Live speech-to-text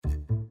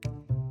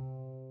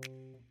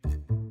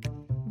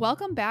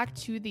Welcome back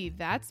to the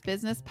That's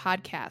Business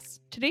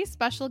podcast. Today's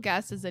special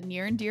guest is a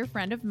near and dear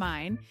friend of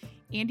mine,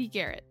 Ande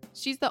Garrett.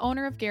 She's the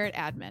owner of Garrett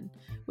Admin.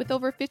 With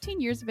over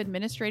 15 years of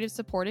administrative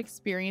support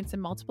experience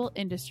in multiple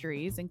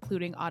industries,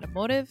 including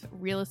automotive,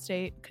 real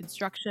estate,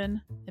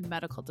 construction, and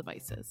medical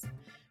devices.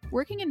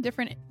 Working in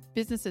different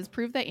businesses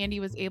proved that Ande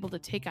was able to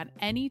take on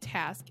any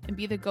task and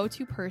be the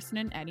go-to person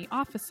in any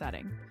office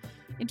setting.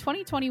 In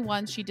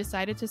 2021, she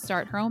decided to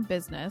start her own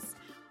business,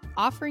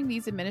 offering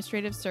these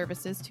administrative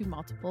services to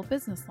multiple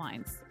business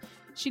lines.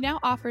 She now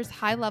offers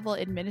high-level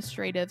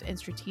administrative and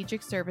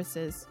strategic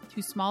services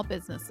to small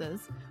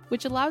businesses,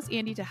 which allows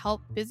Ande to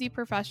help busy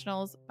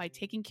professionals by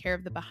taking care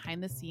of the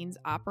behind-the-scenes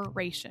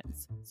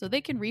operations so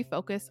they can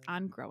refocus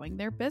on growing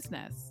their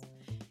business.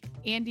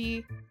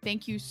 Ande,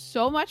 thank you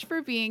so much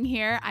for being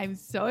here. I'm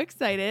so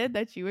excited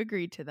that you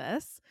agreed to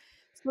this.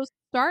 So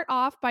start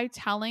off by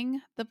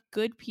telling the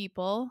good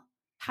people,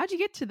 how'd you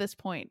get to this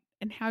point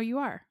and how you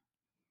are?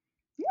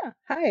 Yeah.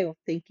 Hi. Well,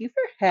 thank you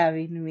for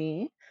having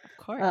me.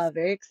 Of course.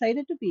 Very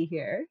excited to be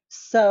here.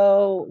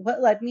 So, what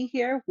led me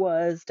here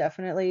was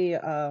definitely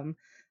a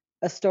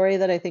story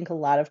that I think a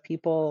lot of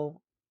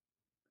people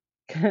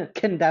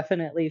can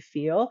definitely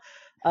feel.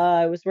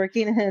 I was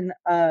working in,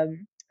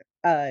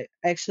 I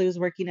actually was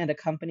working at a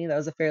company that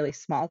was a fairly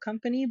small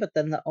company, but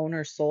then the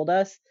owner sold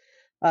us.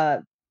 Uh,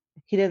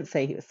 he didn't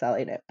say he was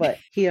selling it, but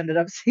he ended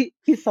up,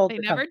 he sold They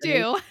the never company.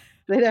 do.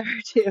 They never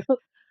do.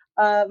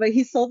 But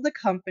he sold the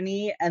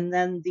company, and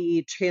then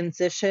the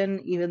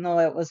transition, even though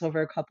it was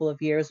over a couple of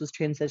years, was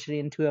transitioning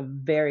into a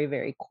very,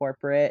 very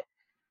corporate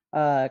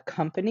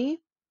company.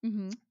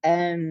 Mm-hmm.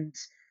 And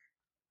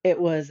it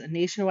was a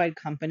nationwide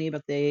company,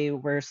 but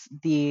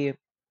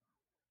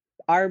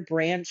our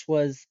branch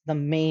was the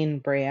main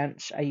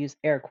branch. I use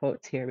air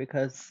quotes here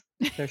because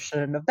there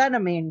shouldn't have been a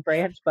main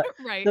branch, but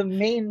Right. the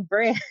main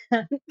branch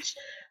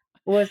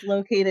was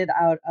located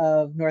out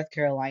of North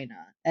Carolina.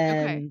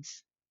 Okay. And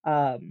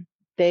um,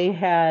 they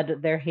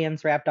had their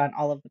hands wrapped on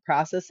all of the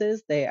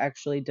processes. They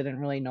actually didn't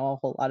really know a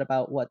whole lot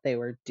about what they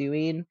were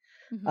doing,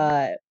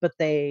 Mm-hmm. but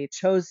they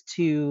chose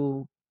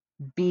to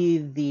be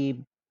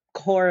the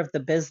core of the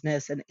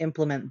business and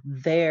implement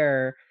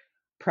their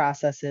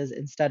processes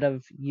instead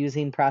of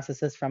using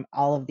processes from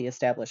all of the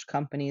established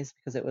companies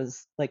because it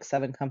was like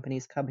 7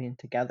 companies coming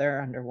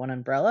together under one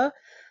umbrella.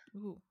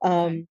 Ooh, okay.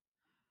 Um,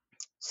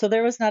 so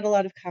there was not a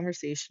lot of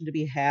conversation to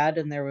be had,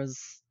 and there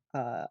was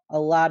a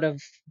lot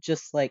of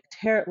just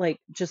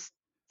just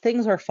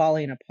things were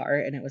falling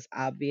apart, and it was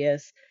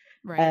obvious.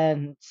 Right.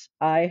 And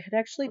I had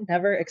actually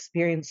never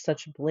experienced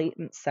such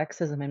blatant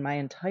sexism in my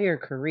entire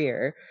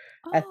career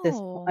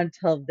Oh.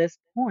 until this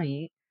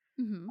point.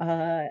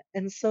 Mm-hmm.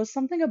 And so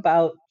something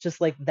about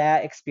just like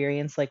that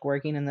experience, like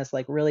working in this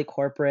like really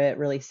corporate,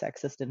 really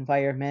sexist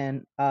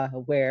environment,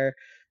 where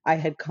I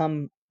had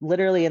come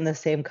literally in the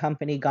same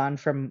company, gone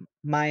from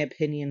my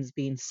opinions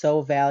being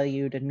so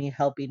valued and me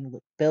helping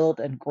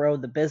build and grow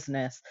the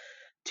business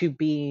to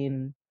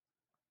being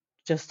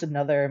just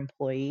another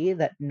employee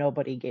that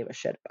nobody gave a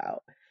shit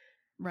about.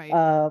 Right.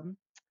 Um,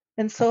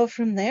 and so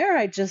from there,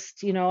 I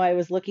just, I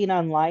was looking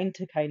online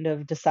to kind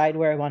of decide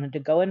where I wanted to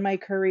go in my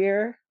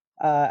career.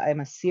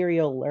 I'm a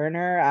serial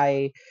learner.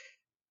 I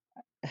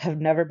have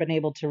never been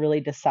able to really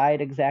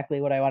decide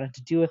exactly what I wanted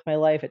to do with my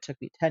life. It took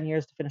me 10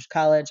 years to finish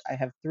college. I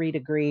have 3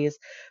 degrees.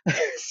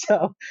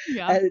 So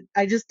Yeah.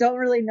 I just didn't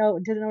really know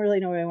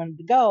where I wanted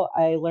to go.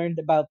 I learned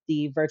about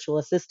the virtual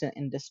assistant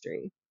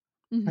industry.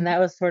 And Mm-hmm. that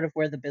was sort of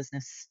where the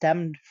business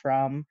stemmed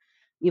from,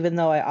 even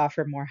though I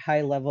offer more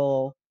high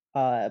level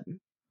um,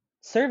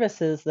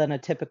 services than a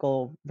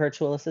typical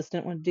virtual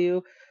assistant would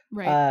do.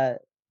 Right. Uh,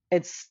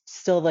 it's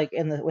still like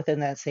within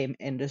that same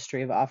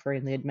industry of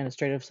offering the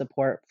administrative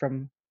support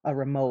from a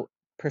remote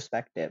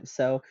perspective.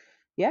 So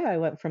yeah, I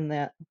went from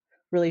that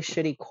really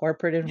shitty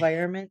corporate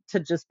environment to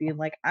just being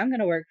like, I'm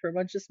gonna work for a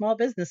bunch of small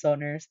business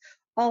owners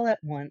all at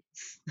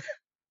once.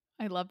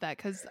 I love that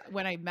because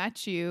when I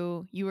met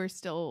you, you were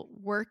still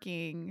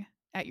working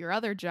at your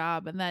other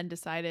job and then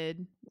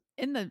decided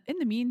in the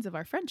means of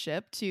our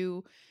friendship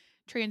to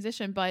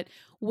transition. But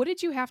what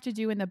did you have to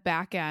do in the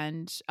back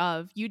end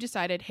of you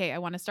decided, hey, I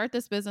want to start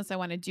this business, I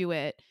want to do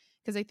it?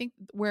 Because I think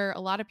where a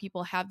lot of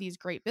people have these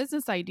great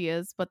business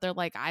ideas, but they're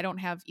like, I don't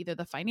have either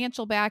the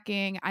financial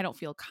backing, I don't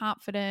feel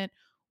confident.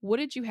 What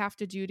did you have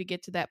to do to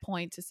get to that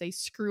point to say,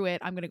 screw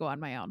it, I'm going to go on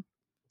my own?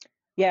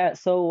 Yeah,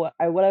 so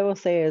what I will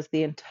say is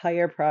the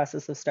entire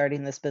process of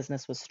starting this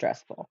business was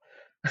stressful.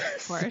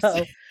 Of course.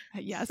 So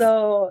Yes.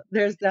 so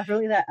there's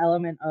definitely that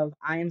element of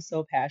I am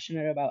so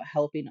passionate about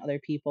helping other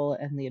people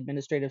and the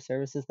administrative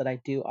services that I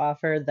do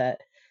offer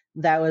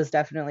that was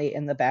definitely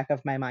in the back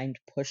of my mind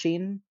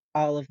pushing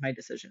all of my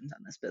decisions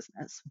on this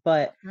business.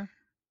 But Sure.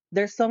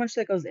 there's so much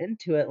that goes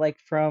into it, like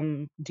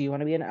from do you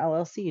want to be an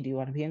LLC? Do you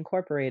want to be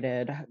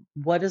incorporated?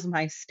 What does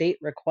my state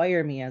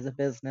require me as a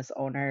business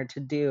owner to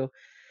do?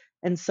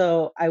 And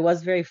so I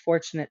was very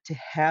fortunate to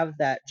have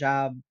that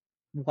job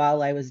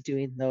while I was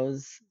doing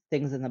those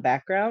things in the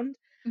background.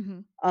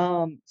 Hmm.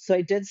 So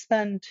I did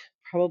spend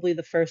probably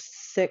the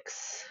first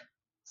 6,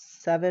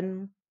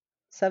 7,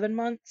 7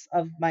 months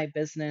of my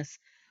business,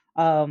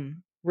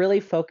 really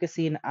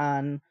focusing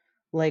on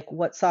like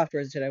what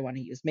softwares did I want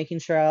to use, making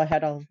sure I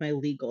had all of my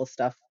legal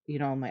stuff,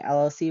 my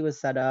LLC was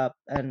set up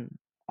and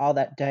all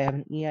that. Do I have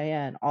an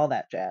EIN, all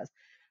that jazz.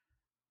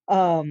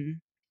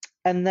 Um,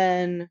 and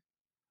then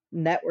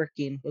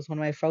networking was one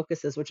of my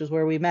focuses, which is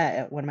where we met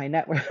at one of my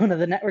network one of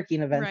the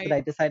networking events that Right.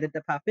 I decided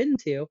to pop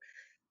into.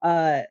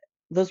 Uh,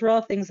 those were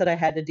all things that I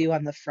had to do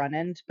on the front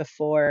end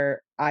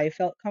before I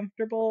felt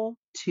comfortable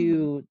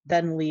Hmm. to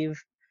then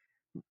leave,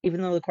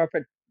 even though the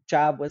corporate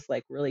job was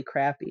like really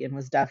crappy and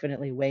was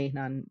definitely weighing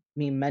on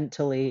me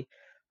mentally.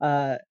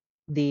 Uh,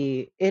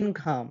 the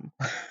income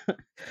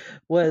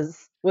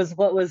was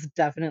what was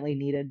definitely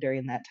needed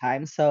during that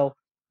time. So,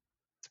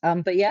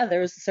 but yeah,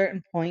 there was a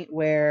certain point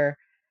where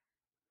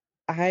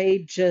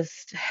I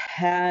just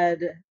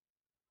had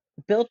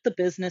built the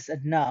business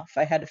enough.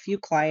 I had a few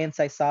clients.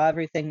 I saw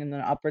everything in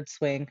an upward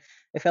swing.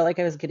 I felt like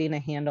I was getting a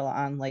handle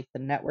on like the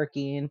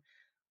networking,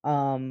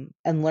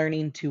 and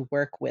learning to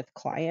work with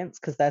clients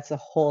because that's a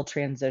whole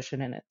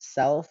transition in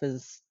itself,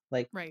 is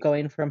like Right.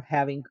 going from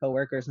having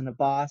coworkers and a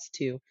boss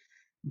to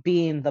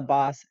being the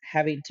boss,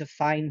 having to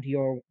find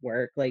your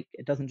work. Like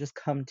it doesn't just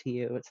come to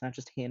you. It's not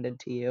just handed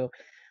to you.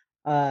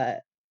 Uh,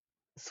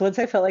 so once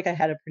I felt like I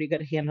had a pretty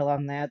good handle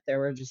on that, there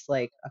were just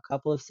like a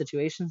couple of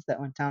situations that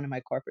went down in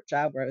my corporate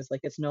job where I was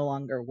like, it's no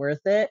longer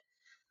worth it,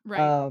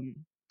 Right. um,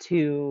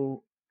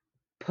 to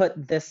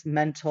put this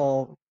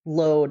mental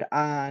load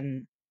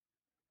on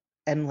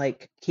and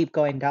like keep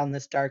going down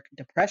this dark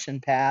depression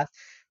path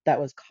that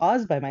was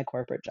caused by my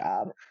corporate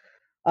job.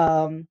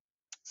 Um,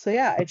 so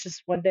yeah, I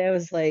just one day I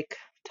was like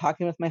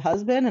talking with my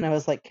husband and I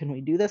was like, can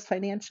we do this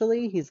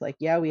financially? He's like,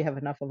 yeah, we have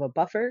enough of a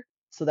buffer.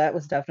 So that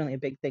was definitely a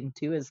big thing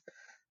too, is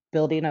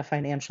building a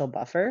financial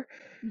buffer.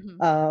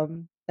 Hmm.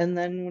 And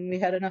then when we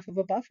had enough of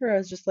a buffer, I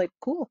was just like,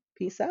 cool,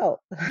 peace out.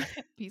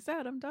 Peace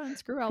out. I'm done.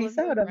 Screw all of Peace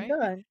you. out, I'm Right.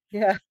 done.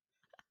 Yeah.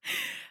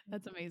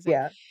 That's amazing.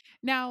 Yeah.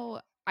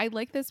 Now, I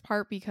like this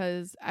part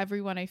because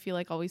everyone I feel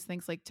like always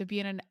thinks like to be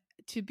in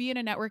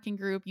a networking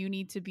group, you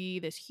need to be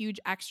this huge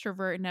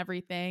extrovert and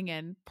everything.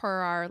 And per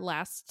our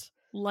last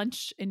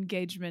lunch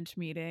engagement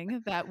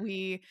meeting that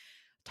we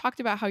talked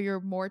about how you're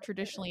more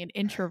traditionally an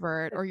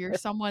introvert or you're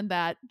someone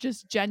that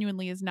just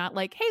genuinely is not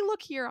like, hey,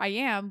 look here, I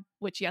am,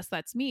 which yes,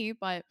 that's me,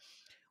 but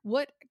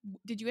what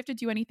did you have to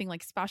do anything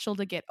like special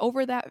to get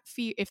over that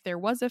fear if there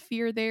was a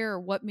fear there or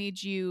what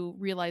made you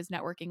realize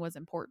networking was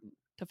important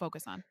to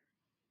focus on?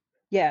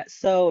 Yeah,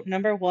 so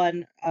number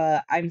one,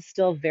 I'm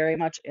still very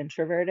much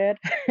introverted.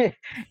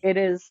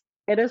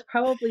 It is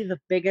probably the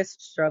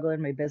biggest struggle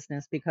in my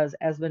business because,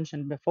 as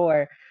mentioned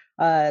before,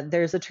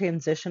 there's a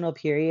transitional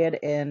period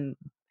in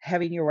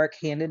having your work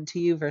handed to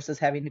you versus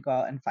having to go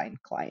out and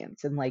find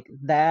clients. And like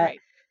that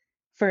Right.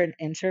 for an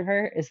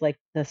introvert is like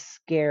the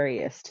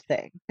scariest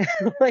thing.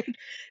 Like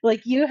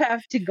like you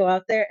have to go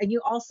out there and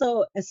you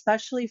also,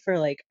 especially for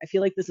like, I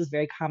feel like this is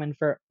very common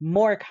for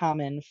more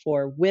common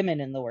for women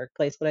in the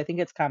workplace, but I think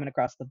it's common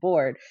across the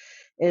board,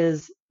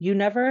 is you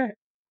never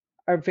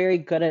are very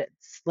good at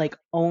like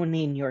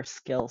owning your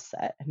skill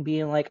set and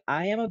being like,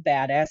 I am a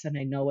badass and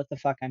I know what the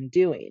fuck I'm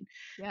doing.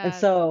 And Yes.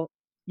 so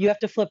you have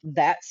to flip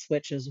that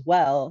switch as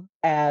well.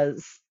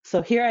 As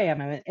so here I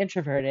am, I'm an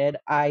introverted.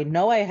 I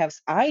know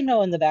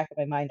in the back of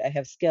my mind I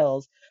have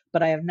skills,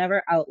 but I have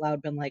never out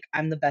loud been like,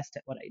 I'm the best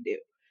at what I do.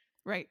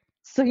 Right.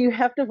 So you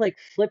have to like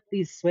flip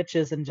these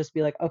switches and just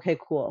be like, okay,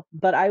 cool.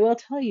 But I will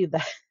tell you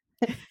that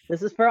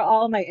this is for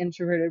all my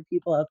introverted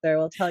people out there.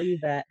 I will tell you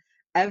that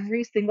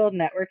every single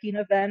networking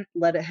event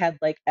let it had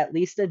like at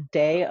least a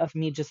day of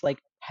me just like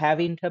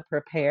having to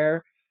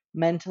prepare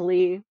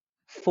mentally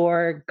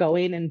for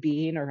going and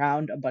being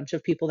around a bunch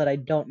of people that I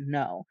don't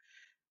know.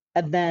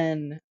 And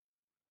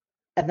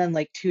then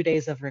like 2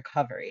 days of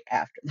recovery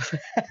after the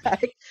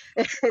fact.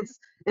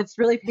 It's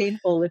really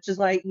painful, which is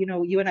why,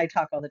 you and I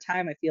talk all the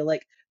time. I feel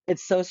like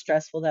it's so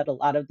stressful that a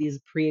lot of these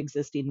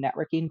pre-existing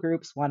networking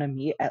groups wanna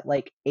meet at,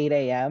 like,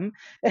 8 a.m.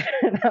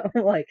 And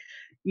I'm like,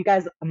 "You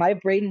guys, my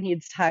brain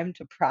needs time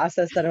to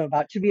process that I'm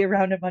about to be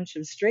around a bunch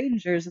of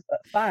strangers, but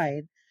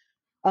fine."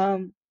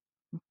 Um,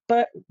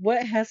 but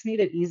what has made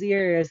it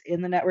easier is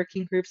in the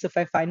networking groups, if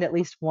I find at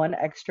least one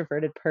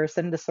extroverted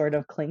person to sort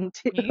of cling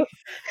Me.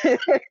 to.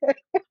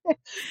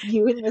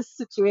 You in this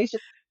situation,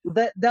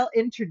 that they'll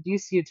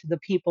introduce you to the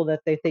people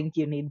that they think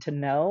you need to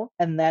know,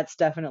 and that's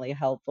definitely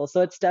helpful.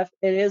 So it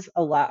is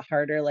a lot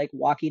harder like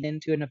walking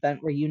into an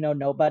event where you know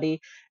nobody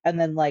and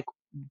then like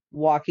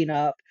walking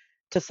up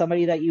to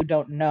somebody that you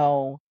don't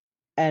know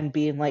and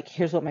being like,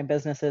 here's what my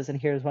business is and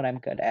here's what I'm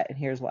good at and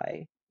here's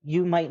why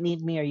you might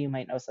need me or you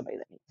might know somebody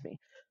that needs me.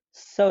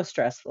 So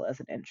stressful as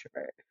an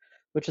introvert,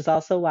 which is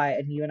also why,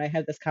 and you and I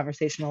had this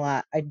conversation a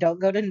lot, I don't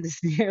go to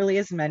nearly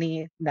as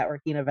many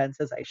networking events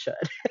as I should,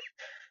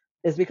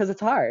 is because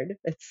it's hard.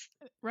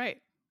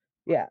 Right.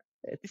 Yeah,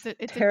 It's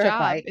it's a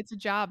job. terrifying. It's a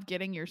job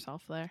getting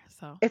yourself there.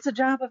 So, It's a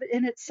job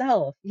in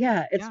itself.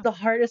 Yeah, it's yeah. the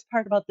hardest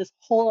part about this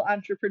whole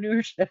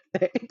entrepreneurship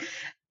thing.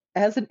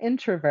 As an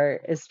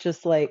introvert, it's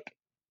just like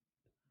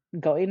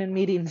going and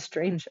meeting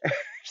strangers.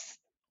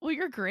 Well,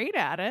 you're great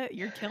at it.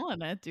 You're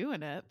killing it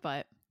doing it,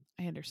 but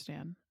I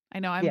understand. I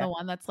know I'm the Yeah.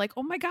 one that's like,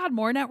 "Oh my god,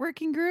 more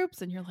networking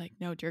groups," and you're like,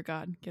 "No, dear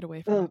God, get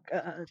away from Oh me."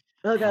 God.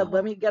 Oh God,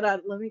 let No. me get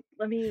on.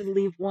 Let me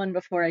leave one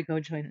before I go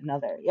join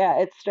another. Yeah,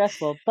 it's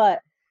stressful,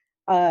 but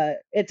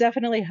it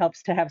definitely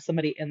helps to have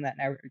somebody in that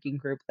networking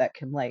group that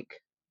can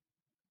like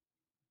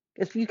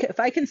if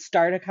I can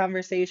start a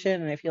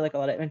conversation, and I feel like a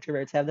lot of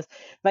introverts have this,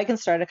 if I can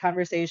start a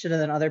conversation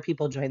and then other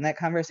people join that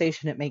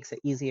conversation, it makes it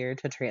easier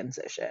to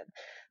transition.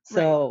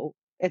 Right. So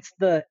it's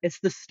the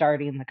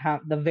starting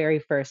the very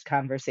first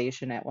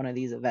conversation at one of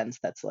these events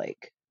that's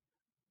like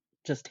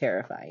just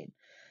terrifying.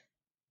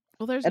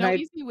 Well, there's And no I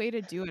easy way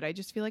to do it. I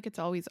just feel like it's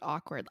always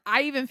awkward.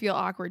 I even feel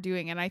awkward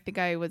doing it, and I think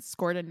I was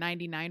scored a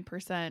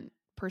 99%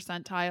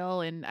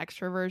 percentile in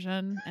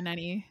extroversion and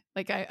any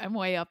like I'm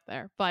way up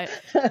there. But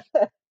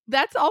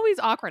that's always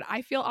awkward.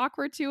 I feel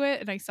awkward to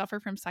it and I suffer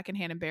from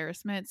secondhand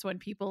embarrassment. So when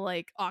people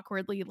like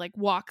awkwardly like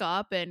walk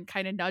up and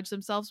kind of nudge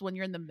themselves when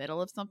you're in the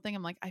middle of something,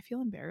 I'm like, I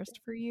feel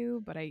embarrassed for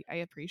you, but I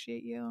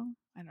appreciate you.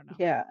 I don't know.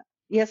 yeah.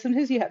 Yeah,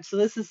 sometimes you have so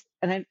this is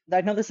and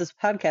I know this is a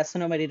podcast so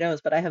nobody knows,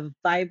 but I have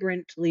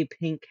vibrantly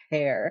pink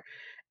hair.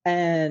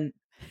 And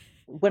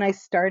when I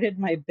started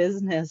my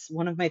business,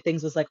 one of my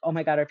things was like, "Oh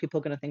my God, are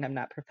people going to think I'm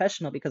not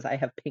professional because I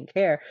have pink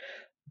hair?"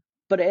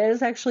 But it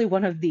is actually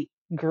one of the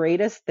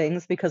greatest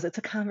things because it's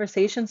a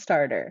conversation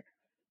starter.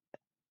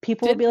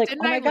 People will be like,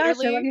 Didn't "Oh I my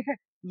gosh, I love literally your hair."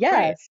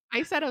 right. Yes.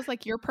 I said I was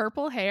like, your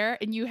purple hair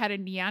and you had a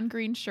neon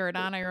green shirt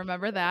on. I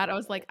remember that. I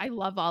was like, I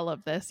love all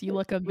of this. You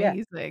look Yeah.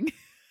 amazing.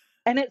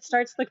 And it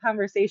starts the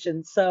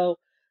conversation. So,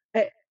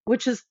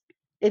 which is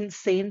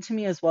insane to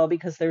me as well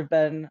because there've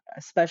been,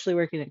 especially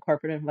working in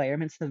corporate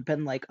environments, there've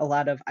been like a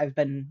lot of I've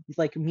been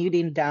like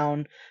muting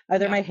down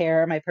either Yep. my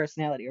hair or my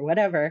personality or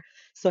whatever.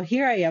 So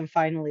here I am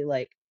finally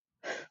like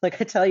I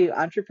tell you,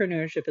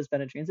 entrepreneurship has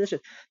been a transition.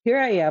 Here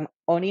I am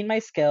owning my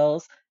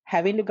skills,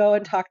 having to go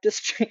and talk to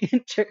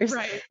strangers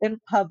Right. in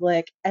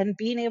public and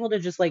being able to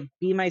just like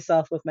be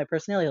myself with my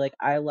personality. Like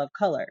I love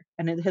color.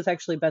 And it has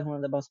actually been one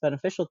of the most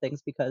beneficial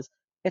things because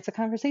it's a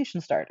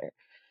conversation starter.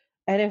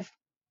 And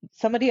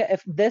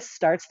if this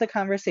starts the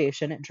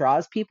conversation, it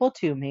draws people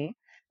to me.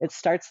 It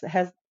starts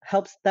has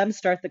helps them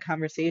start the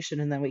conversation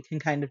and then we can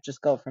kind of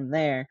just go from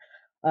there.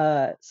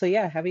 So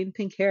yeah, having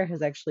pink hair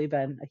has actually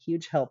been a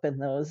huge help in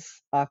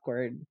those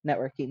awkward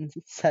networking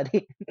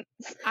settings.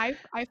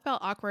 I felt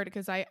awkward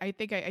because I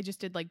think I just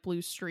did like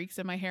blue streaks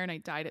in my hair and I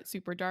dyed it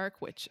super dark,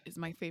 which is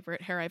my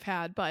favorite hair I've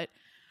had. But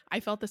I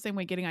felt the same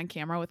way getting on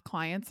camera with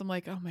clients. I'm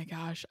like, oh my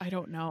gosh, I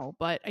don't know.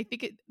 But I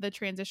think the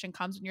transition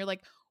comes when you're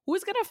like,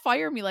 who's gonna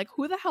fire me? Like,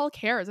 who the hell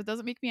cares? It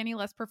doesn't make me any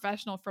less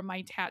professional from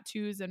my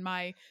tattoos and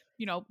my,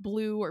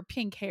 blue or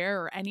pink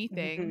hair or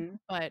anything. Mhm.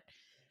 But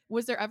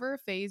was there ever a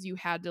phase you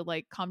had to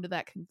like come to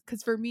that?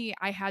 Because for me,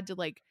 I had to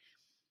like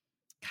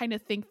kind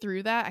of think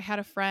through that. I had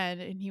a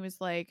friend and he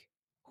was like,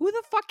 who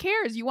the fuck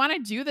cares? You want to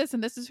do this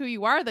and this is who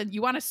you are, then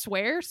you want to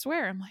swear?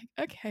 Swear. I'm like,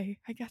 okay,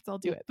 I guess I'll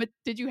do it. But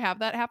did you have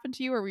that happen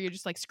to you or were you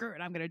just like, screw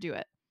it, I'm going to do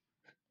it?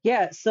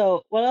 Yeah,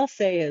 so what I'll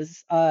say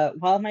is,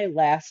 while my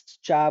last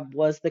job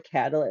was the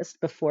catalyst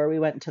before we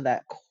went to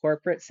that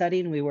corporate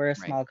setting, we were a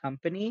Right. small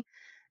company.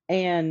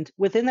 And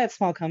within that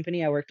small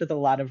company, I worked with a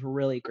lot of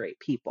really great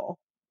people,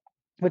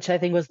 which I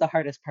think was the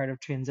hardest part of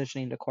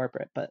transitioning to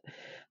corporate. But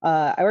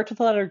I worked with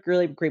a lot of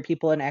really great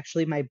people, and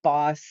actually, my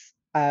boss,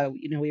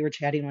 we were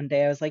chatting one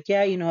day. I was like,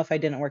 "Yeah, if I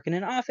didn't work in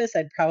an office,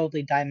 I'd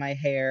probably dye my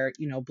hair,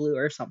 blue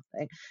or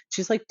something."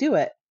 She's like, "Do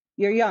it.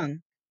 You're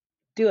young.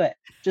 Do it.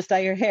 Just dye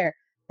your hair."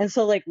 And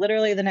so, like,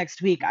 literally the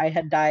next week, I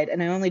had dyed,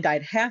 and I only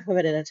dyed half of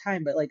it at a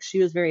time. But like, she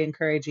was very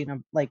encouraging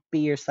of like, be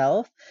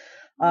yourself.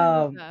 Oh, I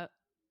love Um, that.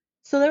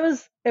 so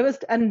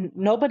and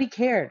nobody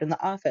cared in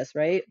the office,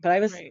 right? But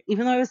Right.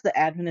 even though I was the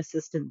admin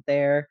assistant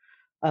there,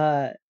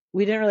 uh,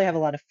 we didn't really have a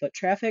lot of foot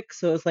traffic.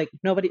 So it was like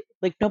nobody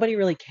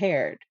really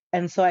cared.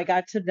 And so I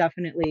got to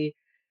definitely,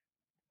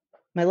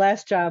 my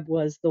last job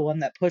was the one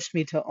that pushed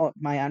me to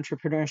my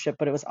entrepreneurship,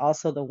 but it was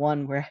also the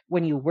one where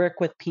when you work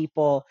with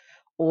people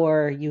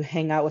or you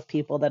hang out with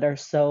people that are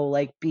so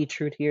like, be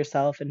true to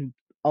yourself and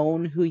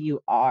own who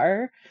you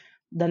are,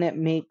 then it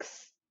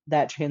makes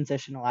that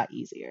transition a lot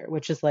easier,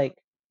 which is like,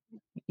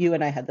 you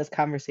and I had this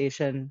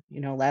conversation,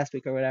 last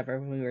week or whatever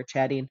when we were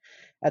chatting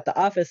at the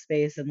office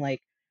space and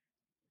like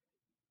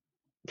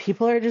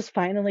people are just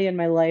finally in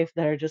my life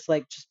that are just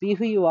like just be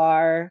who you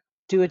are,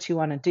 do what you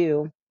want to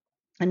do.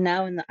 And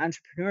now in the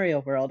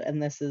entrepreneurial world,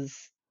 and this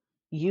is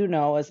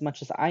as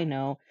much as I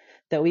know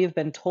that we have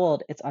been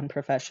told it's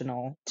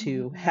unprofessional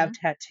to have Hmm.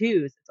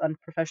 tattoos, it's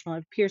unprofessional to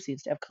have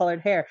piercings, to have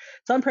colored hair.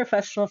 It's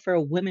unprofessional for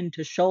women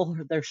to show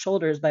their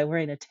shoulders by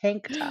wearing a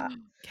tank top.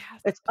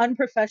 Gasp. It's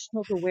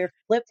unprofessional to wear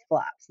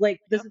flip-flops.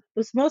 Like Yep.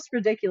 this most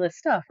ridiculous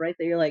stuff, right?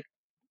 That you're like,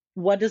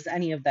 what does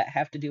any of that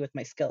have to do with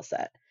my skill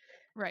set?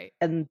 Right.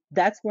 And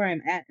that's where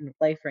I'm at in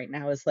life right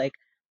now is like,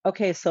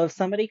 okay, so if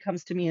somebody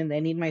comes to me and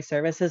they need my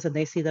services and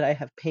they see that I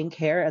have pink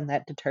hair and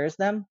that deters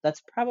them,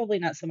 that's probably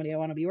not somebody I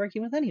want to be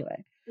working with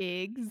anyway.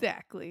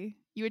 Exactly.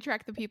 You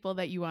attract the people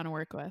that you want to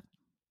work with.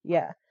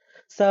 Yeah.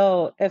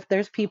 So if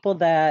there's people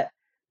that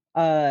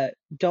uh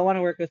don't want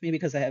to work with me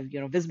because I have,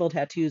 visible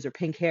tattoos or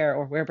pink hair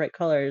or wear bright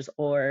colors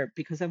or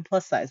because I'm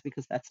plus size,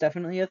 because that's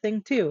definitely a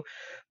thing too.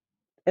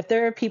 If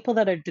there are people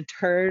that are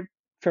deterred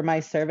for my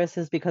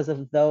services because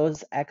of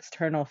those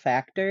external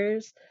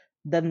factors,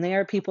 then they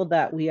are people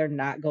that we are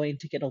not going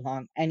to get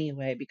along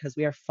anyway because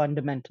we are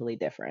fundamentally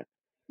different.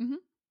 Mhm.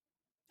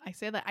 I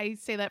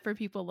say that for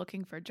people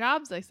looking for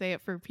jobs. I say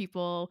it for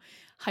people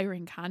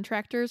hiring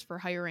contractors, for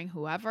hiring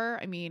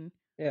whoever. I mean,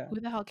 Yeah. who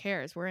the hell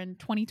cares? We're in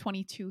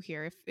 2022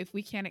 here. If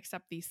we can't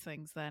accept these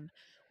things, then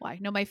why?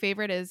 No, my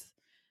favorite is,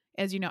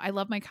 as you know, I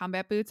love my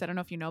combat boots. I don't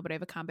know if you know, but I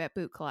have a combat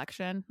boot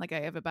collection. Like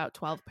I have about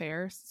 12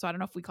 pairs. So I don't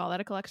know if we call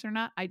that a collection or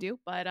not. I do,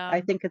 but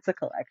I think it's a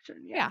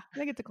collection. yeah, Yeah. I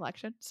think it's a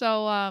collection.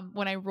 So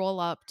when I roll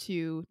up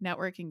to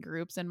networking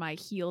groups in my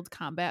heeled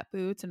combat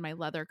boots and my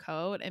leather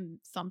coat, and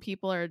some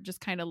people are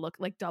just kind of look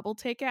like double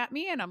take at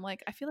me, and I'm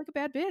like, I feel like a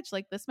bad bitch.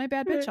 Like this, is my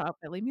bad bitch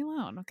outfit. Leave me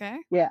alone, okay?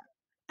 Yeah.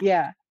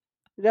 Yeah.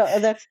 No,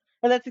 and that's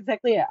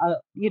exactly it.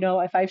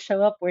 If I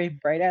show up wearing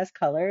bright ass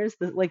colors,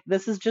 like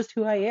this is just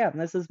who I am.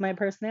 This is my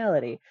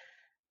personality.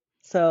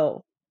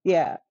 So,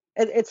 yeah.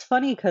 It's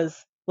funny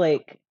because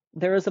like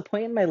there was a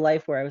point in my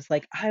life where I was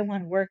like, I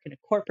want to work in a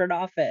corporate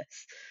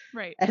office.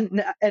 Right, And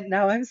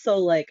now I'm so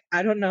like,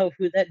 I don't know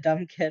who that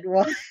dumb kid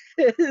was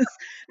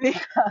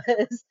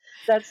because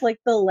that's like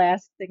the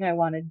last thing I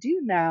want to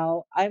do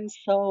now. I'm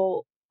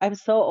so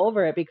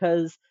over it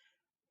because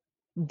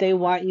they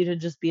want you to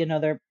just be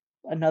another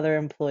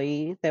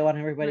employee. They want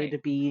everybody right, to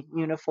be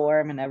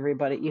uniform and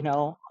everybody,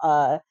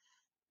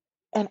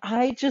 and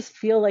I just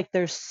feel like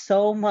there's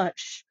so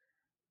much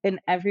in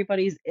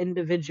everybody's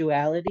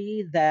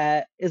individuality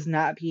that is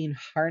not being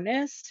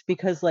harnessed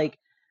because like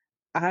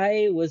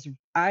I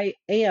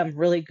am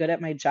really good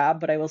at my job,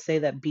 but I will say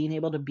that being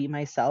able to be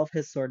myself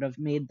has sort of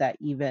made that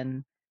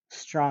even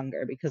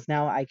stronger because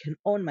now I can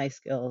own my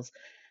skills.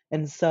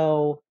 And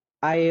so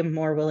I am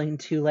more willing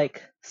to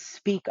like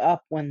speak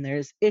up when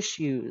there's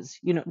issues,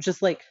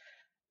 just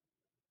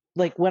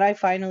like when I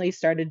finally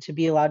started to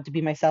be allowed to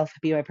be myself,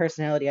 be my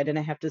personality, I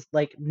didn't have to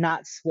like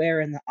not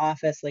swear in the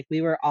office. Like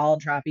we were all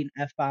dropping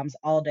F bombs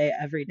all day,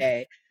 every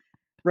day,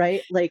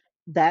 right? Like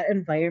that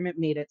environment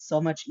made it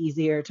so much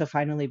easier to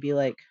finally be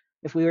like,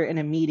 if we were in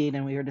a meeting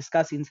and we were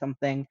discussing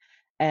something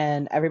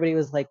and everybody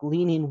was like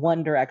leaning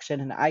one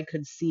direction, and I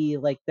could see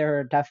like there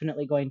are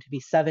definitely going to be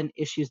seven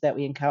issues that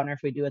we encounter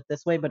if we do it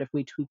this way, but if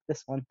we tweak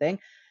this one thing,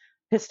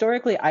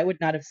 historically, I would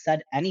not have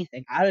said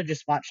anything. I would have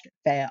just watched it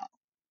fail.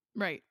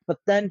 right. But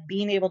then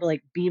being able to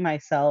like be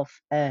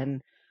myself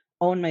and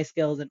own my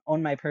skills and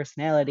own my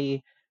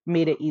personality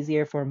made it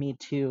easier for me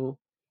to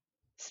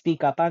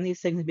speak up on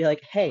these things and be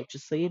like, "Hey,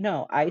 just so you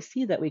know, I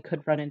see that we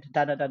could run into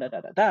da da da da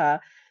da da da."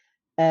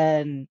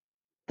 And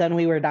then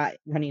we were not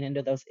running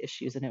into those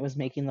issues, and it was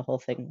making the whole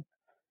thing,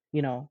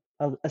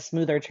 a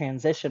smoother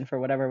transition for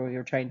whatever we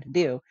were trying to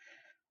do.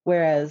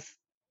 Whereas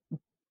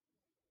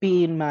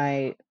being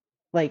my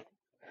like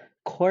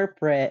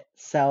corporate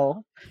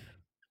self,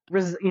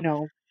 res- you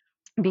know,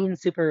 being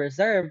super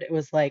reserved, it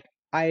was like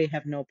I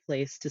have no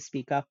place to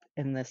speak up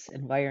in this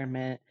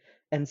environment.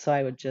 And so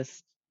I would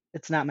just,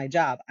 it's not my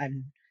job.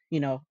 I'm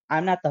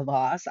not the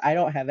boss. I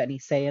don't have any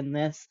say in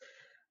this,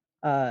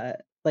 uh,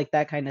 like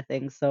that kind of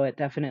thing. So it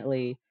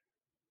definitely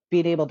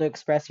being able to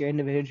express your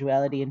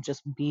individuality and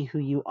just be who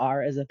you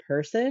are as a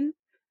person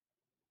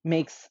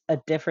makes a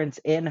difference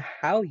in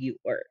how you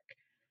work.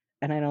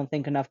 And I don't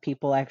think enough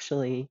people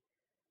actually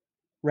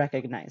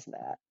recognize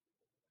that.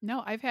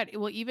 No, I've had,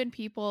 well, even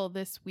people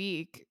this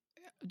week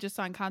just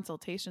on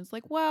consultations,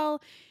 like,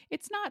 well,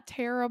 it's not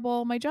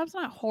terrible. My job's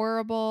not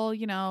horrible.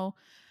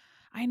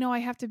 I know I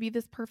have to be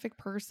this perfect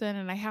person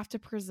and I have to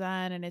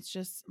present. And it's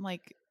just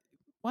like,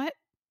 what?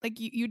 Like,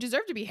 you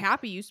deserve to be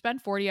happy. You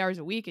spend 40 hours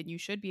a week and you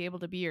should be able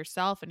to be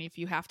yourself. And if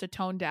you have to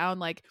tone down,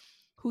 like,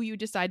 who you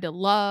decide to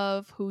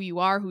love, who you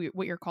are,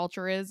 what your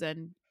culture is,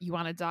 and you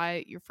want to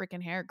dye your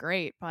freaking hair,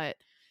 great. But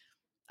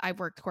I've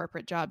worked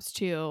corporate jobs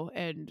too,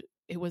 and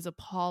it was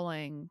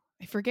appalling.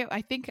 I forget.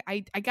 I think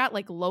I got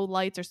like low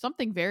lights or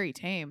something very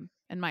tame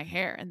in my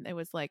hair, and it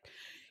was like,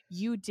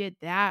 you did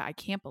that. I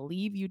can't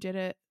believe you did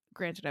it.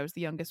 Granted, I was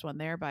the youngest one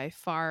there by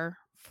far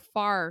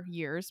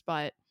years,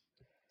 but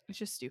it's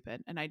just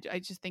stupid. And I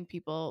just think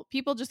people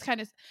just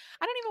kind of,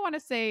 I don't even want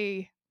to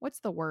say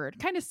what's the word,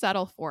 kind of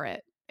settle for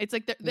it. It's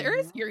like there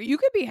is, Mhm. you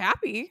could be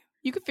happy,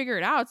 you could figure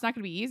it out. It's not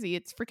going to be easy.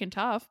 It's freaking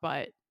tough,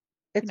 but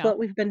you It's know, what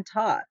we've been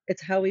taught.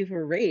 It's how we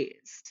were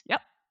raised.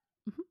 yep.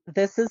 Mhm.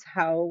 This is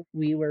how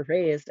we were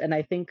raised. And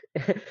I think,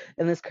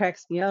 and this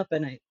cracks me up,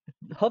 and I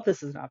hope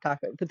this is not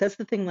topic, but that's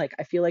the thing. Like,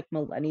 I feel like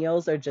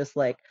millennials are just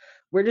like,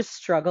 we're just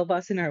struggle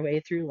busting our way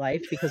through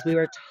life because we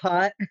were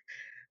taught,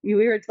 we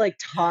were like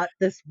taught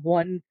this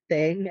one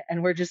thing.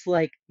 And we're just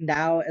like,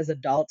 now as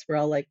adults, we're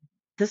all like,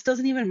 this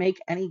doesn't even make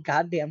any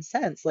goddamn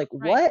sense. Like,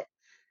 Right. what?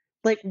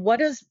 Like, what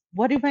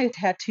do my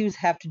tattoos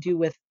have to do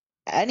with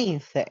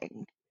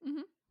anything?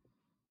 Mhm.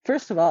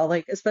 First of all,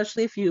 like,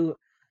 especially if you,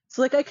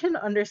 so like I can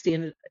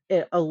understand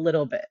it a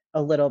little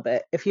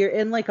bit. If you're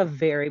in like a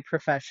very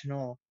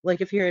professional,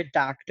 like if you're a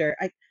doctor,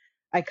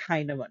 I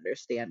kind of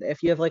understand it.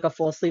 If you have like a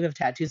full sleeve of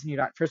tattoos and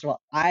you're not, first of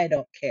all, I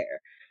don't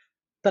care.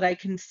 But I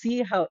can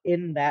see how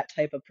in that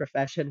type of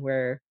profession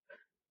where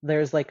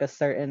there's like a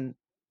certain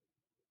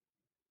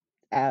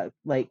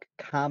like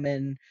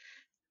common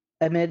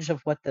image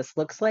of what this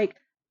looks like,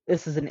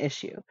 this is an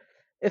issue.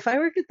 If I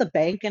work at the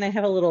bank and I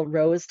have a little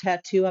rose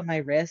tattoo on my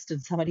wrist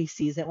and somebody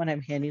sees it when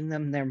I'm handing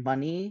them their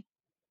money,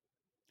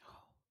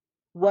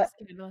 what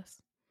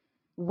Scandalous.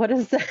 what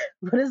does that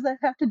what does that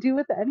have to do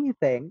with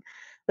anything?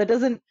 That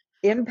doesn't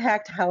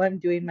impact how I'm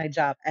doing my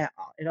job at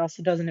all. It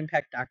also doesn't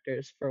impact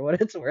doctors for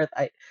what it's worth.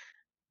 You're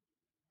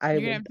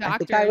gonna have I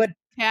think I would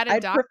tatted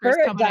I'd doctors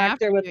prefer a coming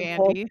after doctor with you, a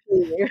full Andy.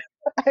 sleeve.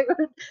 I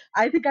would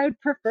I think I would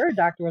prefer a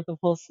doctor with a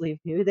full sleeve.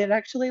 Maybe they'd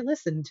actually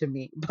listen to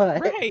me,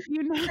 but Right,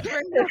 you never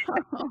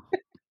know.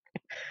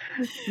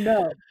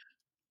 no.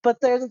 But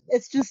there's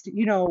it's just,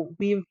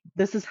 we've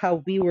this is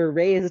how we were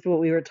raised. What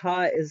we were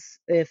taught is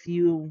if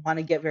you want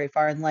to get very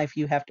far in life,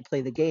 you have to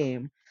play the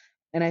game.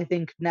 And I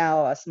think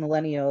now us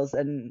millennials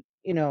and,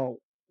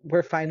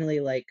 we're finally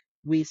like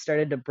we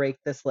started to break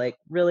this like,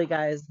 really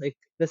guys, like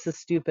this is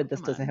stupid,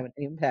 this Come doesn't on. have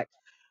any impact.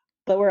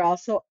 But we're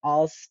also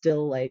all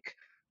still like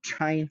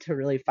trying to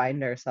really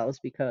find ourselves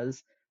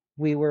because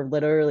we were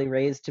literally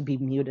raised to be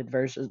muted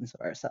versions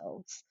of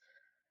ourselves.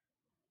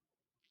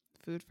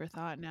 Food for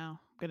thought now.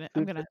 I'm Food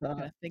for gonna I'm thought.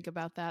 gonna think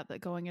about that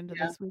going into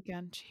Yeah. this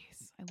weekend.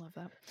 Jeez, I love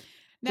that.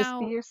 Just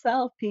be Now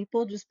yourself,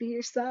 people. Just be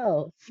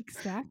yourself.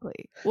 exactly.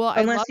 Well,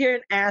 I love Unless you're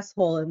an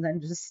asshole and then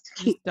just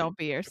just keep don't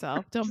be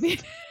yourself. Don't be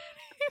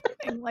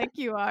anything like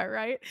you are,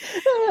 right?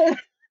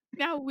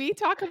 Now we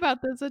talk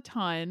about this a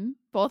ton.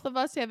 Both of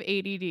us have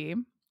ADD. Yeah.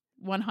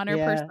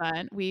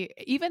 100%. We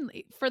even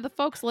for the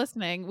folks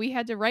listening, we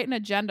had to write an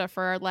agenda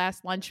for our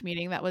last lunch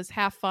meeting that was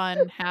half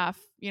fun, half,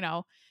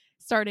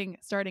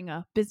 starting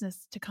a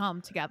business to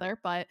come together,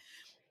 but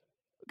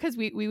because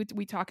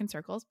we talk in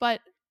circles,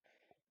 but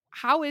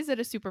how is it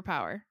a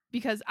superpower?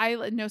 Because I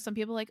know some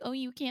people like, "Oh,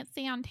 you can't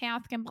stay on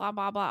task and blah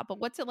blah blah." But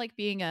what's it like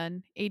being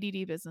an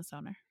ADD business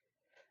owner?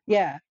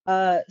 Yeah.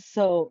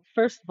 So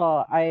first of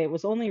all, I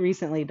was only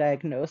recently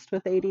diagnosed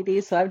with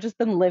ADD, so I've just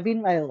been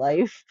living my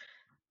life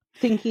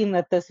thinking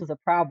that this was a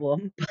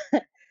problem.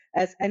 But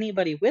as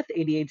anybody with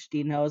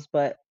ADHD knows,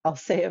 but I'll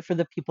say it for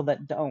the people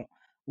that don't.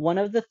 One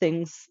of the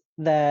things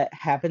that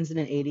happens in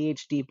an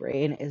ADHD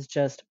brain is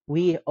just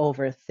we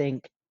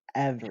overthink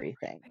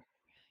everything.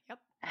 Yep.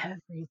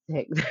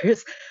 Everything.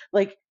 There's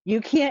like you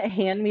can't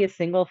hand me a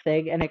single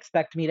thing and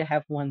expect me to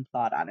have one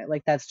thought on it.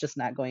 Like that's just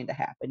not going to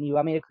happen. You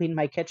want me to clean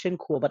my kitchen?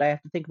 Cool, but I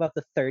have to think about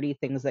the 30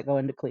 things that go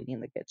into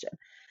cleaning the kitchen.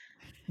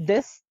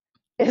 This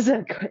is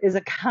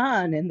a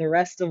con in the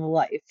rest of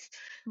life.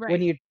 When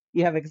Right.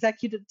 you have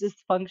executive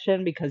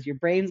dysfunction because your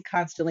brain's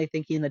constantly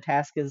thinking the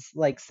task is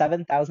like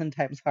 7,000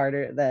 times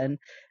harder than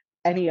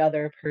any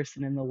other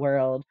person in the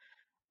world.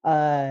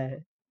 Uh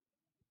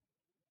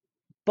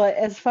But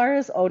as far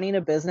as owning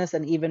a business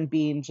and even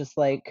being just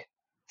like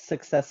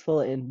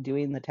successful in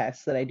doing the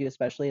tasks that I do,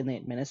 especially in the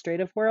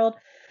administrative world,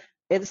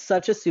 it's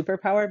such a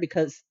superpower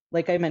because,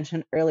 like I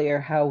mentioned earlier,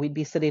 how we'd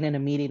be sitting in a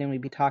meeting and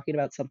we'd be talking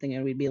about something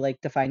and we'd be like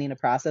defining a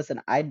process, and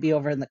I'd be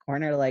over in the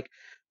corner like,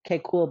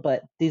 okay, cool,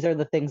 but these are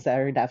the things that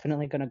are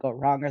definitely going to go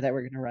wrong or that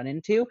we're going to run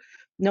into.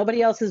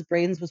 Nobody else's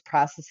brains was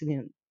processing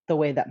it the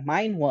way that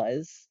mine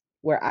was,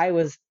 where I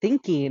was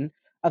thinking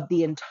of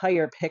the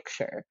entire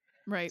picture.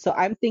 Right. So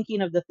I'm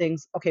thinking of the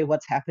things, okay,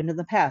 what's happened in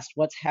the past?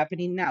 What's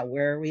happening now?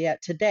 Where are we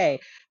at today?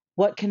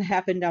 What can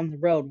happen down the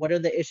road? What are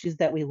the issues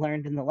that we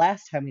learned in the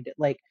last time we did?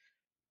 Like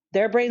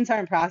their brains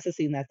aren't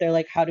processing that. They're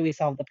like, how do we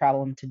solve the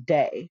problem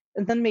today?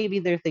 And then maybe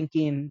they're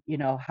thinking,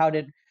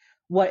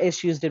 what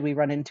issues did we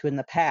run into in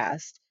the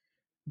past?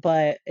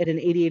 But in an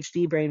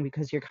ADHD brain,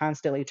 because you're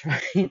constantly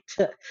trying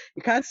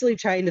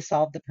to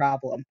solve the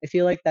problem. I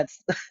feel like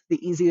that's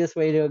the easiest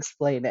way to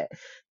explain it.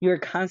 You're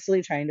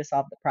constantly trying to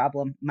solve the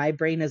problem. My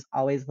brain is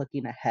always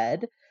looking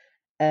ahead,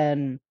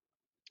 and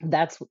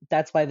that's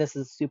why this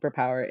is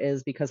superpower,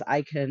 is because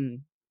I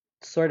can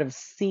sort of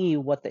see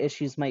what the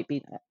issues might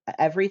be.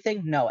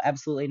 Everything? No,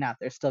 absolutely not.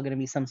 There's still going to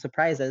be some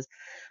surprises,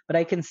 but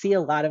I can see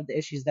a lot of the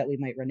issues that we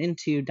might run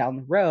into down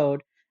the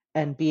road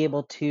and be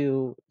able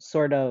to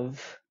sort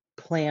of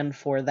plan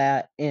for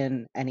that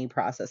in any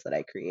process that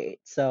I create.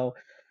 So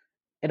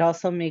it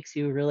also makes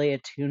you really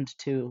attuned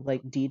to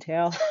like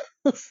detail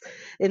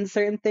in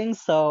certain things.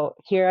 So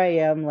here I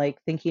am like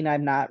thinking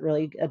I'm not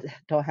really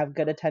don't have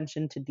good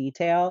attention to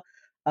detail.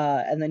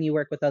 And then you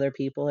work with other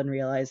people and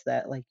realize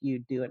that like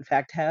you do in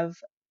fact have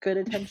good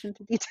attention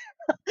to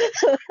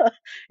detail.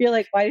 You're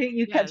like, why didn't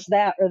you catch Yes.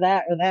 that or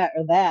that or that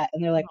or that?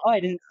 And they're like, Oh oh, I my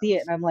didn't see it.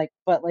 gosh. And I'm like,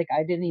 but like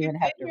I didn't even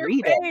It's have in to your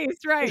read face,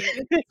 right?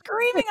 it. It's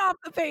screaming off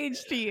the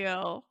page to you.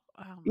 Oh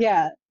my god.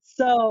 Yeah.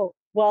 So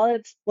while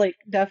it's like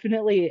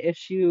definitely an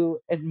issue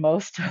in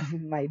most of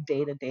my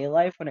day-to-day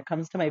life, when it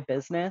comes to my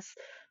business,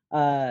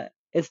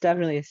 it's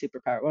definitely a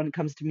superpower. When it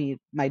comes to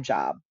my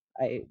job,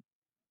 I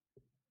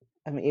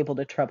am able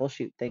to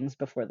troubleshoot things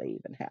before they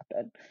even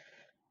happen.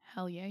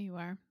 Hell yeah, you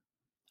are.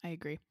 I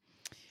agree.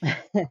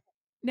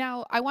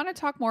 Now, I want to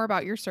talk more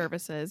about your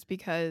services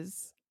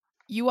because,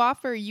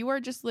 you are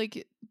just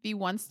like the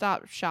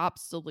one-stop shop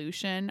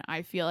solution,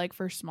 I feel like,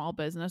 for small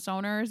business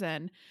owners.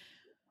 And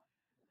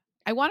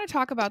I want to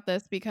talk about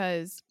this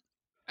because,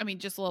 I mean,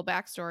 just a little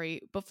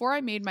backstory. Before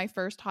I made my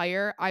first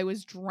hire, I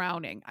was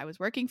drowning. I was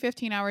working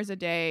 15 hours a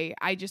day.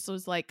 I just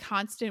was like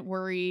constant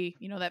worry,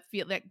 that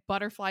feel that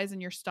butterflies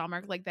in your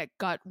stomach, like that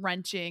gut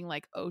wrenching,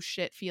 like, oh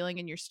shit, feeling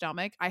in your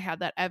stomach. I had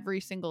that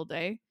every single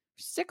day.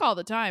 Sick all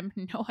the time,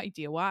 no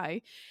idea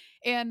why.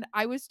 And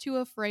I was too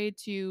afraid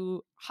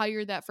to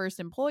hire that first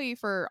employee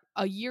for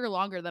a year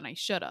longer than I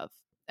should have.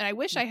 And I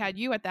wish I Mhm. had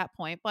you at that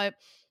point. But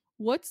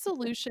what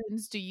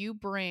solutions do you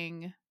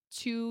bring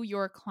to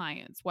your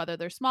clients, whether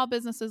they're small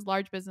businesses,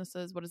 large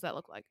businesses? What does that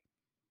look like?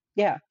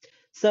 Yeah.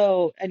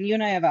 So, and you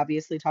and I have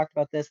obviously talked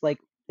about this, like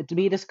to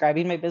me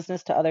describing my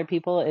business to other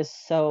people is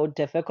so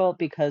difficult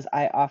because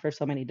I offer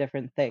so many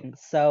different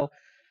things. So,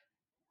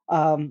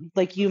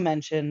 like you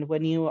mentioned,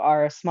 when you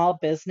are a small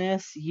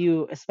business,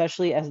 you,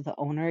 especially as the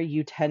owner,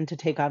 you tend to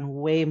take on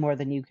way more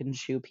than you can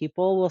chew.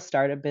 People will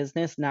start a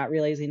business not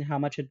realizing how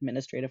much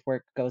administrative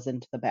work goes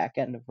into the back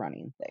end of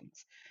running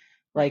things.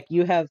 Like Right.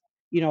 you have,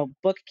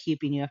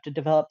 bookkeeping, you have to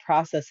develop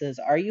processes.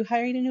 Are you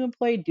hiring a new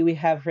employee? Do we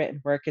have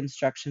written work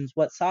instructions?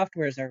 What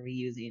softwares are we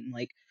using?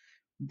 Like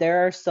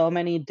there are so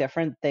many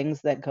different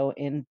things that go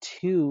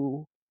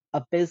into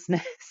a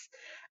business.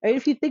 I mean,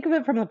 if you think of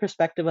it from the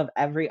perspective of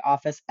every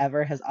office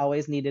ever has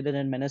always needed an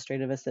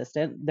administrative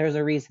assistant, there's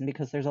a reason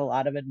because there's a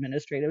lot of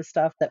administrative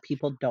stuff that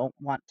people don't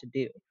want to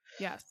do.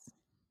 Yes.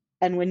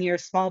 And when you're a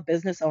small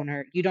business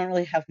owner, you don't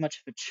really have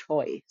much of a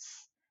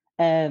choice.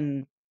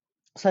 And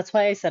so that's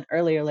why I said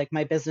earlier, like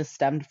my business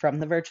stemmed from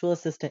the virtual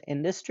assistant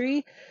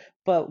industry,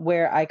 but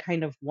where I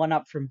kind of one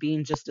up from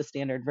being just a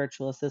standard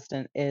virtual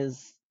assistant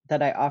is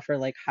that I offer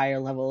like higher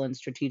level and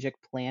strategic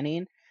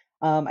planning.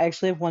 I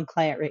actually have one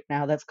client right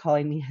now that's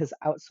calling me his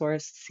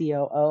outsourced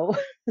COO.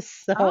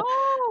 So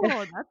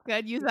Oh, that's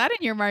good. Use that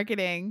in your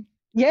marketing.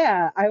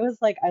 yeah, I was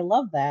like, "I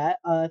love that.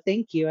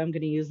 Thank you. I'm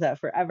gonna use that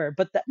forever."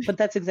 But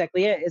that's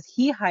exactly it, is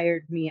he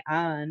hired me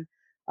on,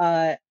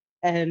 uh,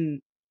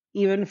 and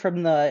even from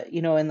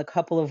in the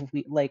couple of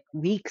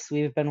weeks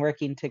we've been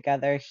working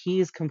together,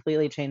 he's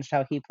completely changed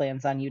how he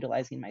plans on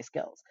utilizing my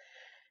skills.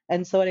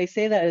 And so when I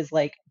say that is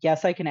like,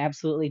 yes, I can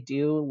absolutely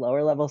do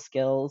lower level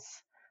skills,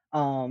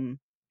 um,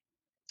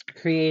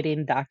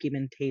 creating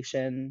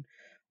documentation,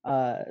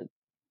 uh,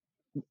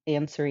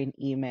 answering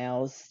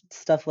emails,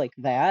 stuff like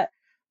that.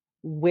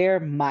 Where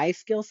my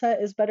skill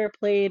set is better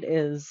played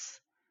is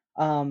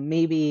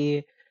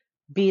maybe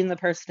being the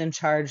person in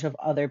charge of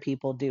other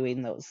people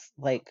doing those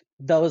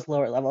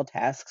lower level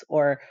tasks.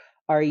 Or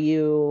are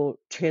you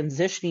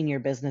transitioning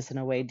your business in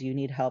a way? Do you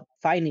need help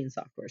finding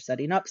software,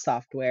 setting up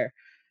software?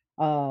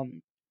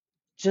 Um,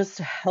 just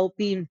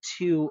helping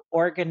to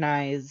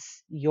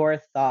organize your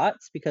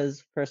thoughts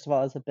because first of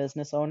all, as a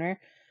business owner,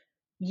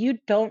 you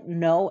don't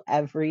know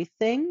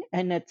everything,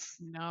 and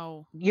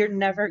No. you're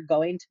never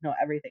going to know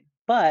everything.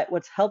 But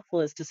what's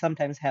helpful is to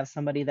sometimes have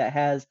somebody that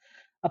has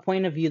a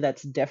point of view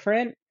that's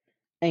different.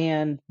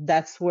 And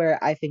that's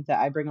where I think that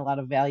I bring a lot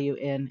of value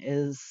in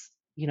is,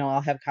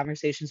 I'll have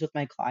conversations with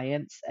my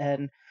clients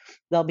and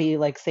they'll be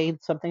like saying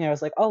something. I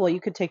was like, oh, well,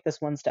 you could take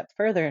this one step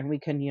further and we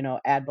can,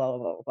 add blah, blah,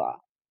 blah, blah. Blah.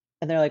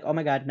 And they're like, oh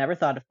my God, never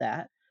thought of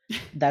that.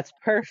 That's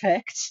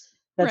perfect.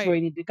 That's where Right.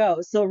 we need to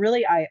go. So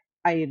really,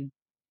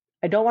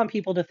 I don't want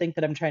people to think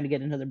that I'm trying to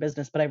get into their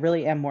business, but I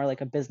really am more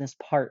like a business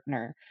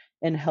partner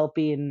in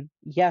helping,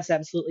 yes,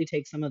 absolutely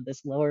take some of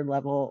this lower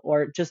level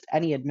or just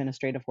any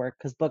administrative work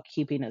because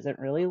bookkeeping isn't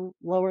really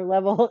lower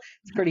level.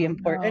 It's pretty Oh,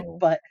 important, no.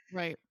 but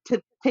Right.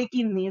 to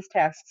taking these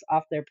tasks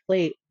off their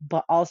plate,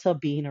 but also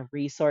being a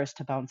resource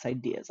to bounce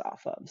ideas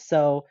off of.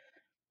 So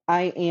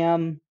I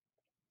am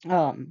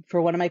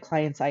for one of my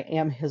clients, I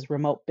am his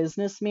remote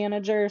business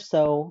manager.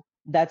 So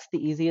that's the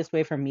easiest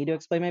way for me to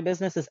explain my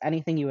business is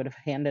anything you would have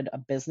handed a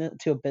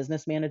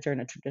business manager in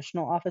a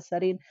traditional office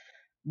setting.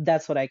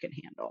 That's what I can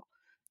handle.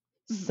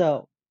 Mhm.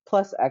 So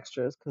plus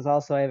extras, because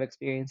also I have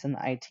experience in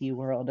the IT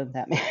world and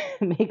that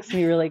makes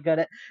me really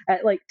good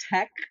at like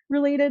tech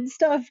related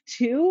stuff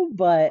too.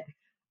 But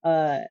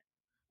uh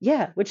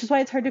yeah, which is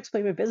why it's hard to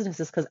explain my business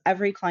is because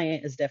every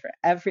client is different.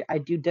 I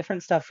do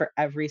different stuff for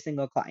every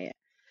single client.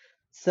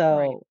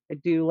 Right. So I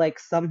do like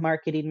some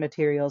marketing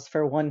materials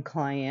for one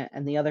client,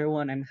 and the other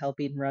one I'm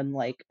helping run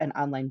like an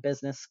online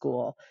business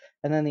school.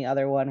 And then the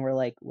other one we're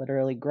like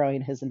literally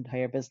growing his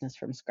entire business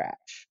from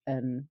scratch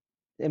and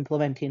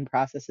implementing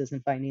processes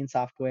and finding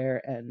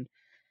software and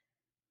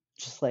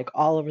just like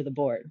all over the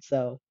board.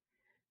 So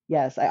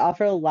yes, I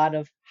offer a lot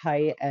of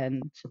high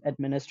end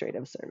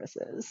administrative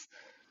services.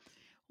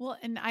 Well,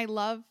 and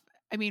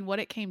I mean, what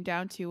it came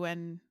down to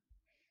when,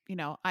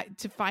 I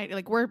to find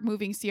like we're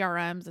moving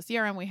CRMs, the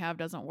CRM we have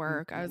doesn't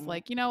work. I was Mhm,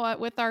 like, you know what,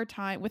 with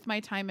my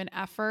time and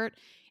effort,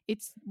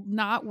 it's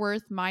not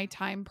worth my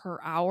time per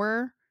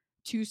hour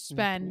to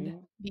spend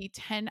mhm. the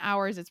 10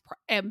 hours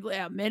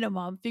at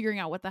minimum figuring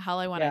out what the hell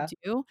I want Yeah, to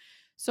do.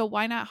 So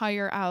why not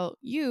hire out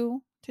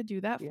you to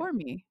do that yeah. for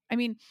me? I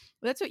mean,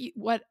 that's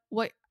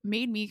what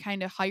made me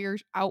kind of hire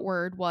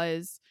outward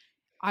was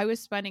I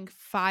was spending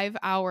 5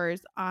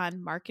 hours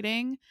on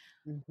marketing,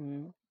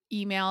 Mm-hmm.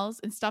 emails,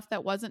 and stuff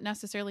that wasn't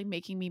necessarily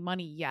making me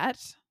money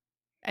yet.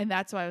 And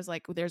that's why I was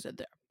like,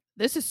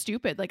 this is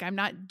stupid. Like, I'm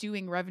not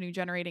doing revenue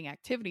generating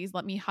activities.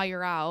 Let me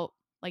hire out.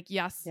 Like,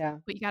 yes, Yeah.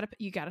 but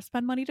you gotta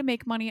spend money to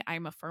make money.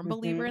 I'm a firm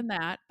believer Mm-hmm. in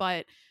that.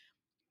 But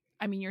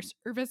I mean, your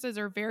services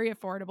are very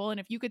affordable. And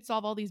if you could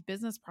solve all these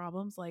business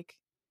problems, like,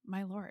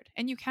 my Lord,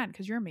 and you can,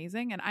 because you're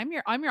amazing. And I'm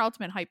your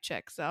ultimate hype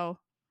chick. So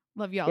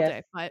love you all Yes.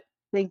 day. But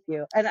Thank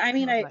you. And I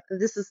mean, love it.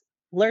 this is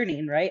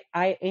learning, right?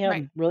 I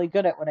Right. am really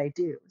good at what I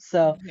do.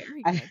 So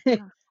Very I good.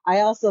 Yeah. I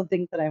also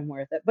think that I'm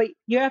worth it. But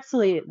you're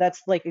absolutely,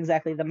 that's like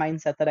exactly the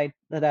mindset that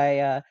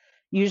I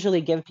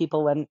usually give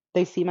people when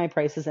they see my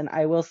prices. And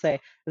I will say,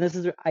 and this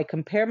is, I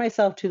compare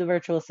myself to the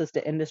virtual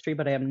assistant industry,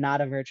 but I am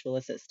not a virtual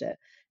assistant.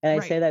 And I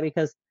Right. say that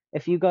because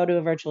if you go to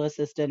a virtual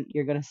assistant,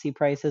 you're going to see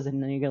prices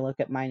and then you're going to look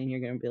at mine and you're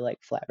going to be like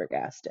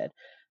flabbergasted.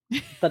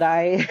 But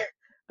I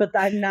but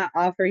I'm not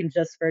offering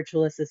just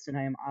virtual assistant.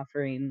 I am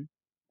offering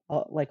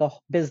like a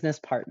business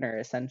partner,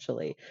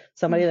 essentially,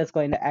 somebody Mhm. that's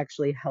going to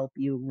actually help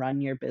you run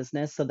your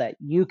business so that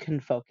you can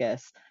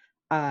focus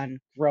on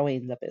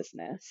growing the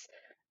business.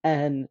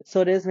 And so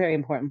it is very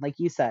important, like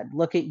you said,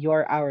 look at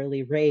your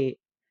hourly rate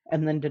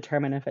and then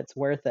determine if it's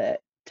worth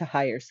it to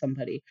hire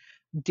somebody.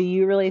 Do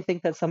you really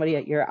think that somebody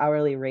at your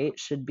hourly rate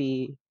should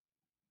be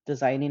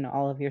designing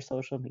all of your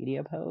social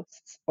media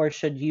posts? Or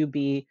should you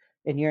be,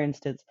 in your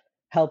instance,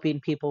 helping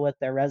people with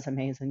their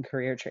resumes and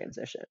career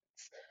transitions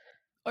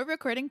Or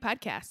recording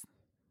podcasts.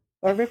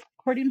 or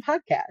recording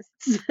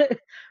podcasts?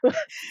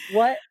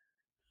 What?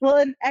 Well,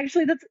 and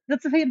actually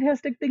that's a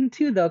fantastic thing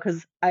too though,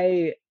 because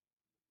I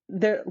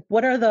there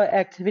what are the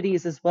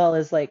activities as well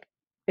as like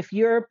if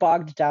you're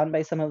bogged down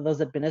by some of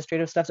those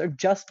administrative stuffs or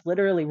just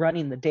literally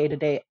running the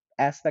day-to-day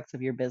aspects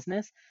of your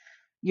business,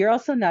 you're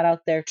also not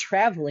out there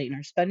traveling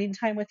or spending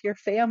time with your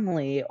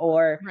family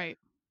or Right.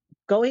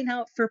 going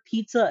out for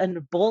pizza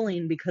and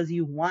bowling because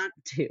you want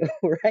to,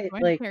 right?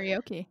 Going to Like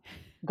karaoke.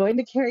 going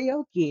to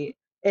karaoke.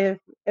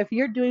 If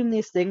you're doing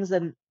these things,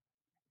 then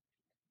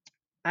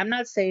I'm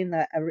not saying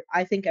that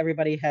I think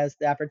everybody has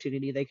the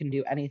opportunity they can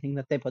do anything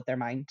that they put their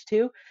mind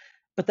to,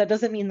 but that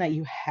doesn't mean that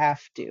you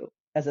have to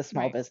as a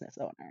small Right. business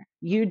owner.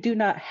 You do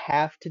not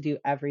have to do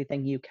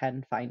everything. You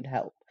can find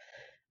help.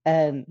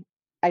 And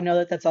I know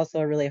that that's also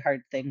a really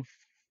hard thing,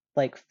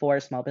 like for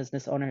small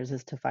business owners,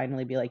 is to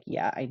finally be like,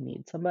 yeah, I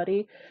need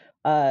somebody.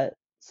 Uh,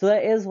 so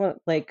that is what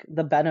like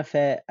the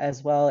benefit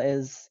as well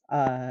is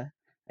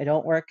I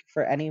don't work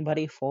for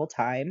anybody full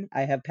time.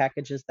 I have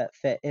packages that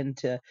fit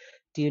into,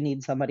 do you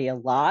need somebody a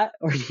lot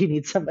or do you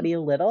need somebody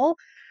a little?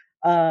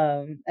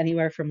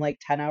 Anywhere from like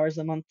 10 hours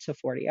a month to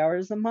 40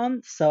 hours a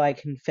month. So I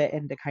can fit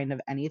into kind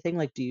of anything.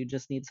 Like, do you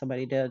just need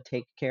somebody to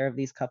take care of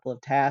these couple of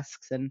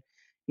tasks and,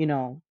 you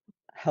know,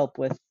 help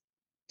with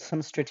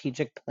some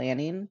strategic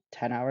planning?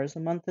 10 hours a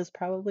month is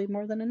probably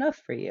more than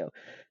enough for you.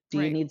 Do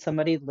you Right. need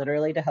somebody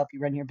literally to help you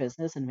run your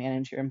business and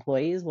manage your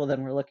employees? Well,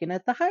 then we're looking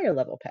at the higher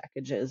level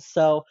packages.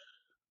 So,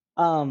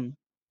 um,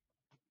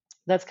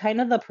 that's kind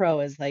of the pro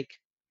is like,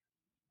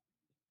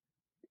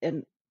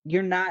 and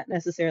you're not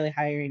necessarily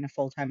hiring a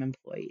full-time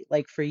employee.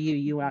 Like for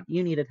you, Mhm.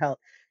 you needed help.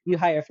 You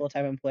hire a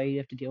full-time employee, you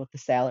have to deal with the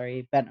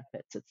salary,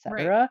 benefits,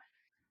 Right. etc.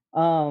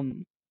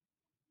 Um,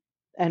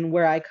 and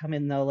where I come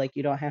in though, like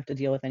you don't have to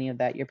deal with any of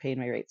that. You're paying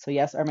my rates. So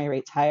yes, are my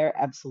rates higher?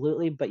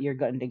 Absolutely, but you're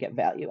going to get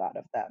value out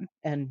of them.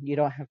 And you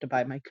don't have to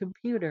buy my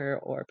computer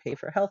or pay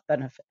for health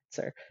benefits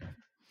or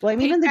well, I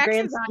mean Pay in the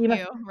grand taxes on scheme of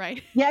you.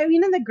 Right. yeah, I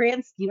mean in the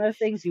grand scheme of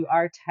things, you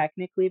are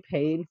technically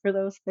paying for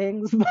those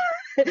things, but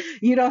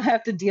you don't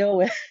have to deal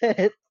with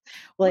it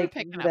We're like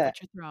picking up the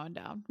what you're throwing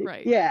down.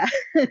 Right. yeah.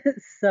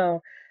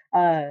 So,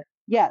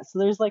 yeah, so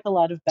there's like a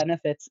lot of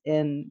benefits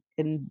in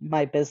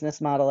my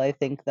business model. I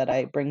think that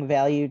I bring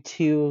value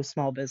to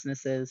small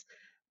businesses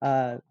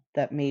that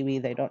maybe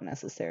they don't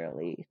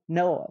necessarily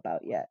know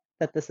about yet,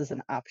 that this is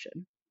an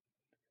option.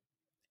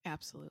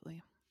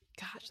 Absolutely.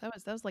 Gosh, that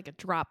was like a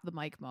drop the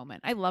mic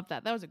moment. I love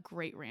that. That was a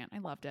great rant. I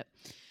loved it.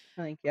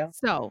 Thank you.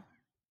 So,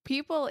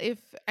 people, if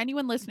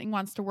anyone listening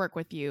wants to work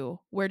with you,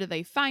 where do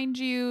they find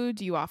you?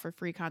 Do you offer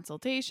free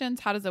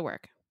consultations? How does it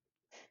work?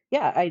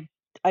 Yeah,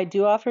 I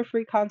do offer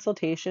free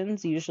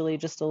consultations, usually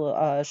just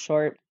a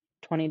short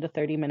 20 to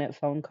 30-minute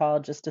phone call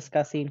just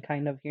discussing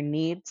kind of your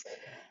needs.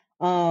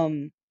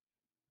 Um,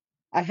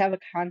 I have a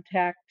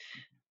contact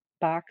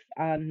box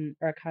on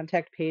or a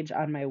contact page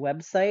on my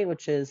website,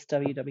 which is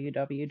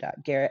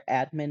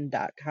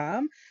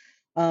www.garrettadmin.com.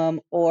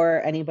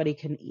 Or anybody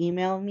can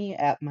email me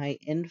at my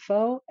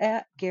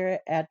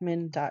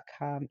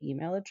info@garrettadmin.com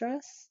email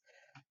address.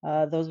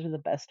 Those are the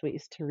best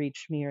ways to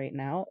reach me right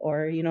now.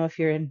 Or, if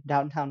you're in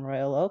downtown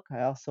Royal Oak,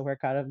 I also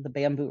work out of the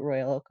Bamboo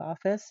Royal Oak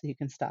office. So you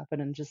can stop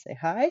in and just say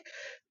hi.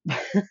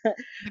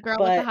 The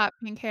girl with the But hot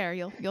pink hair,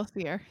 you'll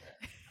see her.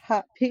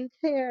 hot pink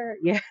hair,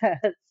 yes.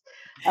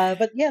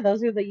 But yeah,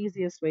 those are the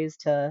easiest ways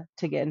to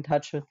get in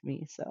touch with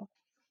me. So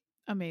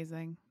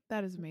Amazing.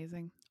 That is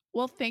amazing.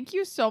 Well, thank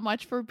you so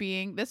much for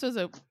being. This was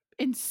a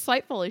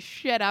insightful as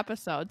shit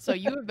episode. So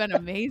you have been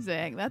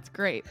amazing. That's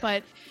great.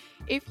 But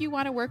if you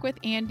want to work with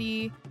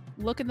Ande,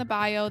 look in the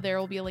bio. There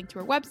will be a link to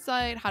her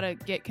website, how to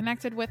get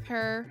connected with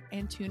her,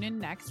 and tune in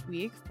next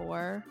week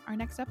for our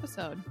next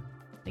episode.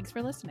 Thanks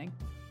for listening.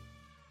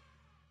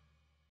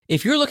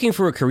 If you're looking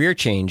for a career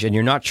change and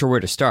you're not sure where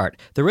to start,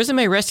 the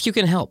Resume Rescue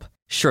can help.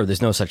 Sure,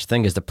 there's no such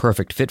thing as the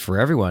perfect fit for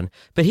everyone,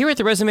 but here at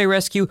the Resume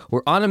Rescue,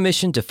 we're on a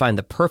mission to find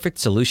the perfect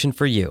solution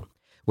for you.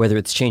 Whether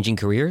it's changing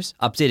careers,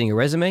 updating a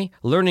resume,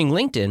 learning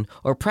LinkedIn,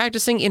 or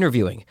practicing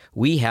interviewing,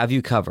 we have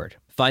you covered.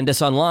 Find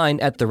us online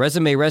at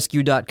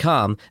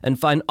theresumerescue.com and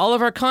find all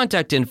of our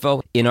contact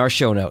info in our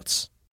show notes.